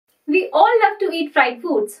We all love to eat fried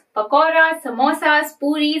foods, pakoras, samosas,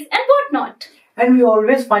 puris and whatnot. And we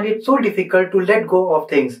always find it so difficult to let go of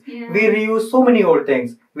things. Yeah. We reuse so many old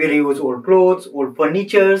things. We reuse old clothes, old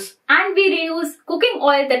furnitures. And we reuse cooking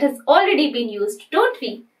oil that has already been used, don't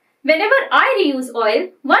we? Whenever I reuse oil,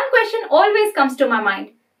 one question always comes to my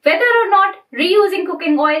mind. Whether or not reusing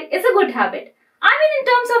cooking oil is a good habit. I mean, in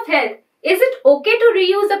terms of health, is it okay to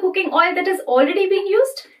reuse the cooking oil that has already been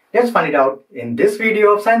used? Let's find it out in this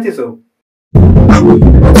video of Sciencey Soup.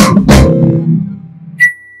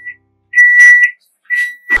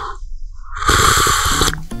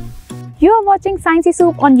 You are watching Sciencey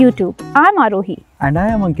Soup on YouTube. I'm Arohi. And I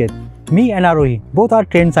am Ankit. Me and Arohi both are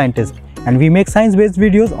trained scientists and we make science-based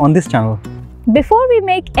videos on this channel. Before we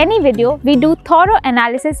make any video, we do thorough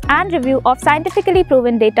analysis and review of scientifically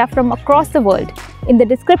proven data from across the world. In the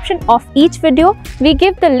description of each video, we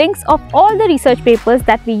give the links of all the research papers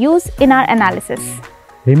that we use in our analysis.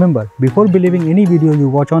 Remember, before believing any video you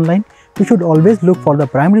watch online, you should always look for the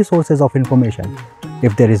primary sources of information.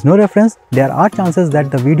 If there is no reference, there are chances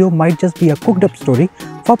that the video might just be a cooked up story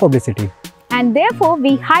for publicity. And therefore,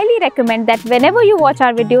 we highly recommend that whenever you watch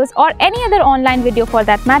our videos or any other online video for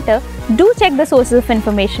that matter, do check the sources of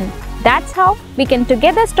information. That's how we can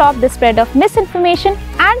together stop the spread of misinformation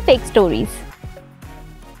and fake stories.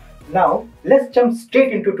 Now, let's jump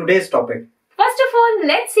straight into today's topic. First of all,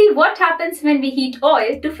 let's see what happens when we heat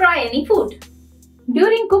oil to fry any food.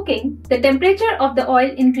 During cooking, the temperature of the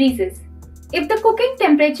oil increases. If the cooking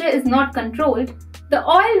temperature is not controlled, the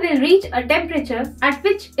oil will reach a temperature at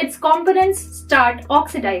which its components start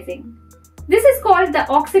oxidizing. This is called the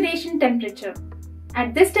oxidation temperature.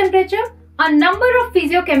 At this temperature, a number of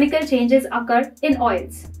physiochemical changes occur in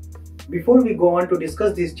oils. Before we go on to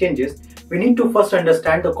discuss these changes, we need to first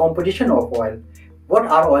understand the composition of oil. What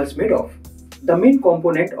are oils made of? The main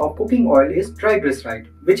component of cooking oil is triglyceride,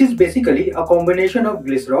 which is basically a combination of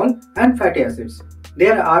glycerol and fatty acids.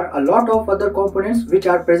 There are a lot of other components which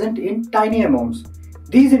are present in tiny amounts.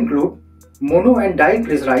 These include mono and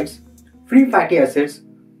diglycerides, free fatty acids,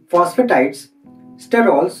 phosphatides,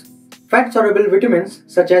 sterols, fat-soluble vitamins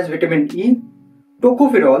such as vitamin E,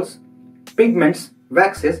 tocopherols, pigments,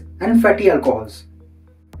 waxes, and fatty alcohols.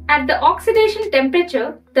 At the oxidation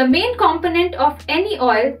temperature, the main component of any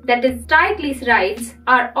oil, that is triglycerides,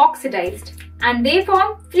 are oxidized and they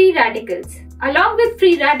form free radicals. Along with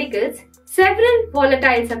free radicals, several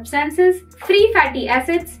volatile substances, free fatty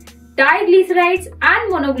acids, diglycerides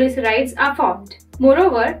and monoglycerides are formed.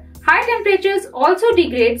 Moreover, high temperatures also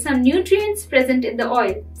degrade some nutrients present in the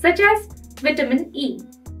oil, such as vitamin E.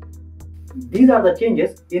 These are the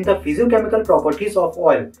changes in the physiochemical properties of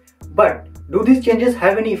oil. But do these changes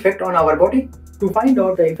have any effect on our body? To find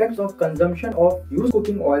out the effects of consumption of used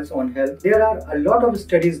cooking oils on health, there are a lot of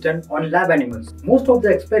studies done on lab animals. Most of the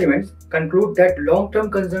experiments conclude that long-term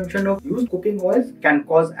consumption of used cooking oils can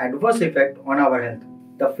cause adverse effect on our health.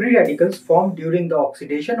 The free radicals formed during the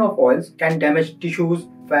oxidation of oils can damage tissues,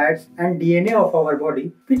 fats and DNA of our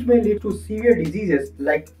body, which may lead to severe diseases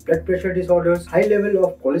like blood pressure disorders, high level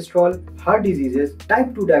of cholesterol, heart diseases,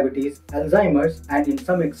 type 2 diabetes, Alzheimer's, and in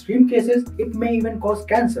some extreme cases, it may even cause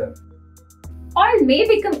cancer. Oil may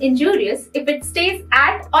become injurious if it stays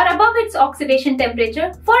at or above its oxidation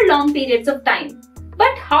temperature for long periods of time.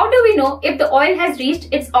 But how do we know if the oil has reached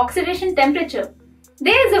its oxidation temperature?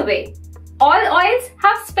 There is a way. All oils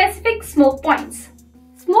have specific smoke points.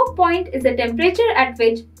 Smoke point is the temperature at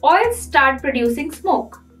which oils start producing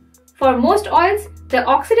smoke. For most oils, the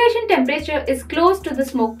oxidation temperature is close to the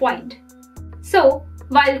smoke point. So,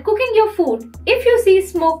 while cooking your food, if you see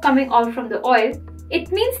smoke coming out from the oil,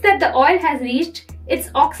 it means that the oil has reached its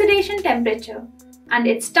oxidation temperature and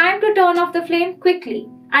it's time to turn off the flame quickly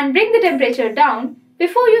and bring the temperature down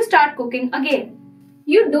before you start cooking again.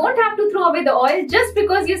 You don't have to throw away the oil just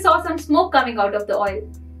because you saw some smoke coming out of the oil.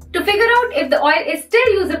 To figure out if the oil is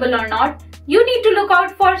still usable or not, you need to look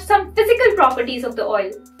out for some physical properties of the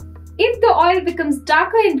oil. If the oil becomes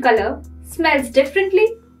darker in color, smells differently,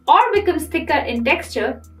 or becomes thicker in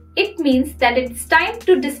texture, it means that it's time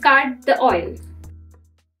to discard the oil.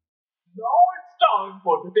 Now it's time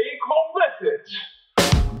for the take-home message.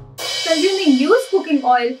 Consuming used cooking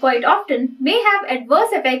oil quite often may have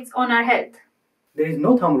adverse effects on our health. There is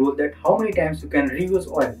no thumb rule that how many times you can reuse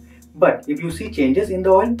oil, but if you see changes in the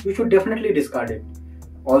oil, you should definitely discard it.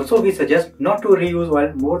 Also, we suggest not to reuse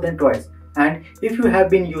oil more than twice, and if you have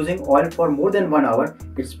been using oil for more than 1 hour,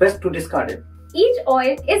 it's best to discard it. Each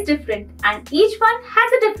oil is different and each one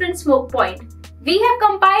has a different smoke point. We have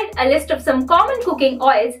compiled a list of some common cooking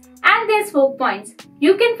oils and their smoke points.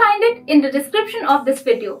 You can find it in the description of this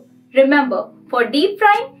video. Remember, for deep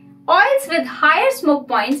frying, Oils with higher smoke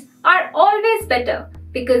points are always better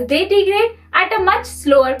because they degrade at a much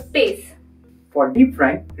slower pace. For deep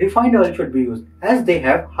frying, refined oil should be used as they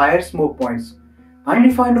have higher smoke points.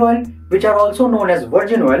 Unrefined oil, which are also known as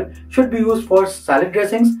virgin oil, should be used for salad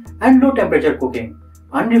dressings and low temperature cooking.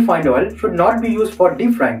 Unrefined oil should not be used for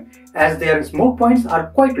deep frying as their smoke points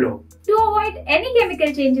are quite low. To avoid any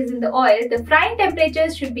chemical changes in the oil, the frying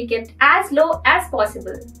temperatures should be kept as low as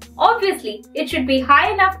possible. Obviously, it should be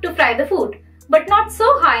high enough to fry the food, but not so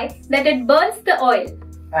high that it burns the oil.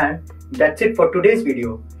 And that's it for today's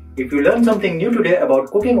video. If you learned something new today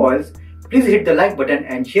about cooking oils, please hit the like button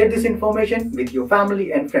and share this information with your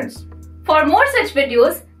family and friends. For more such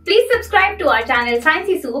videos, please subscribe to our channel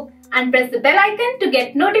Sciencey Soup and press the bell icon to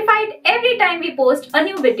get notified every time we post a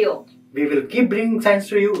new video. We will keep bringing science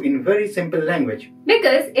to you in very simple language.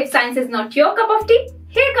 Because if science is not your cup of tea,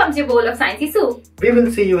 here comes your bowl of Sciencey Soup. We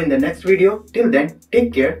will see you in the next video. Till then,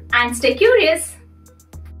 take care and stay curious.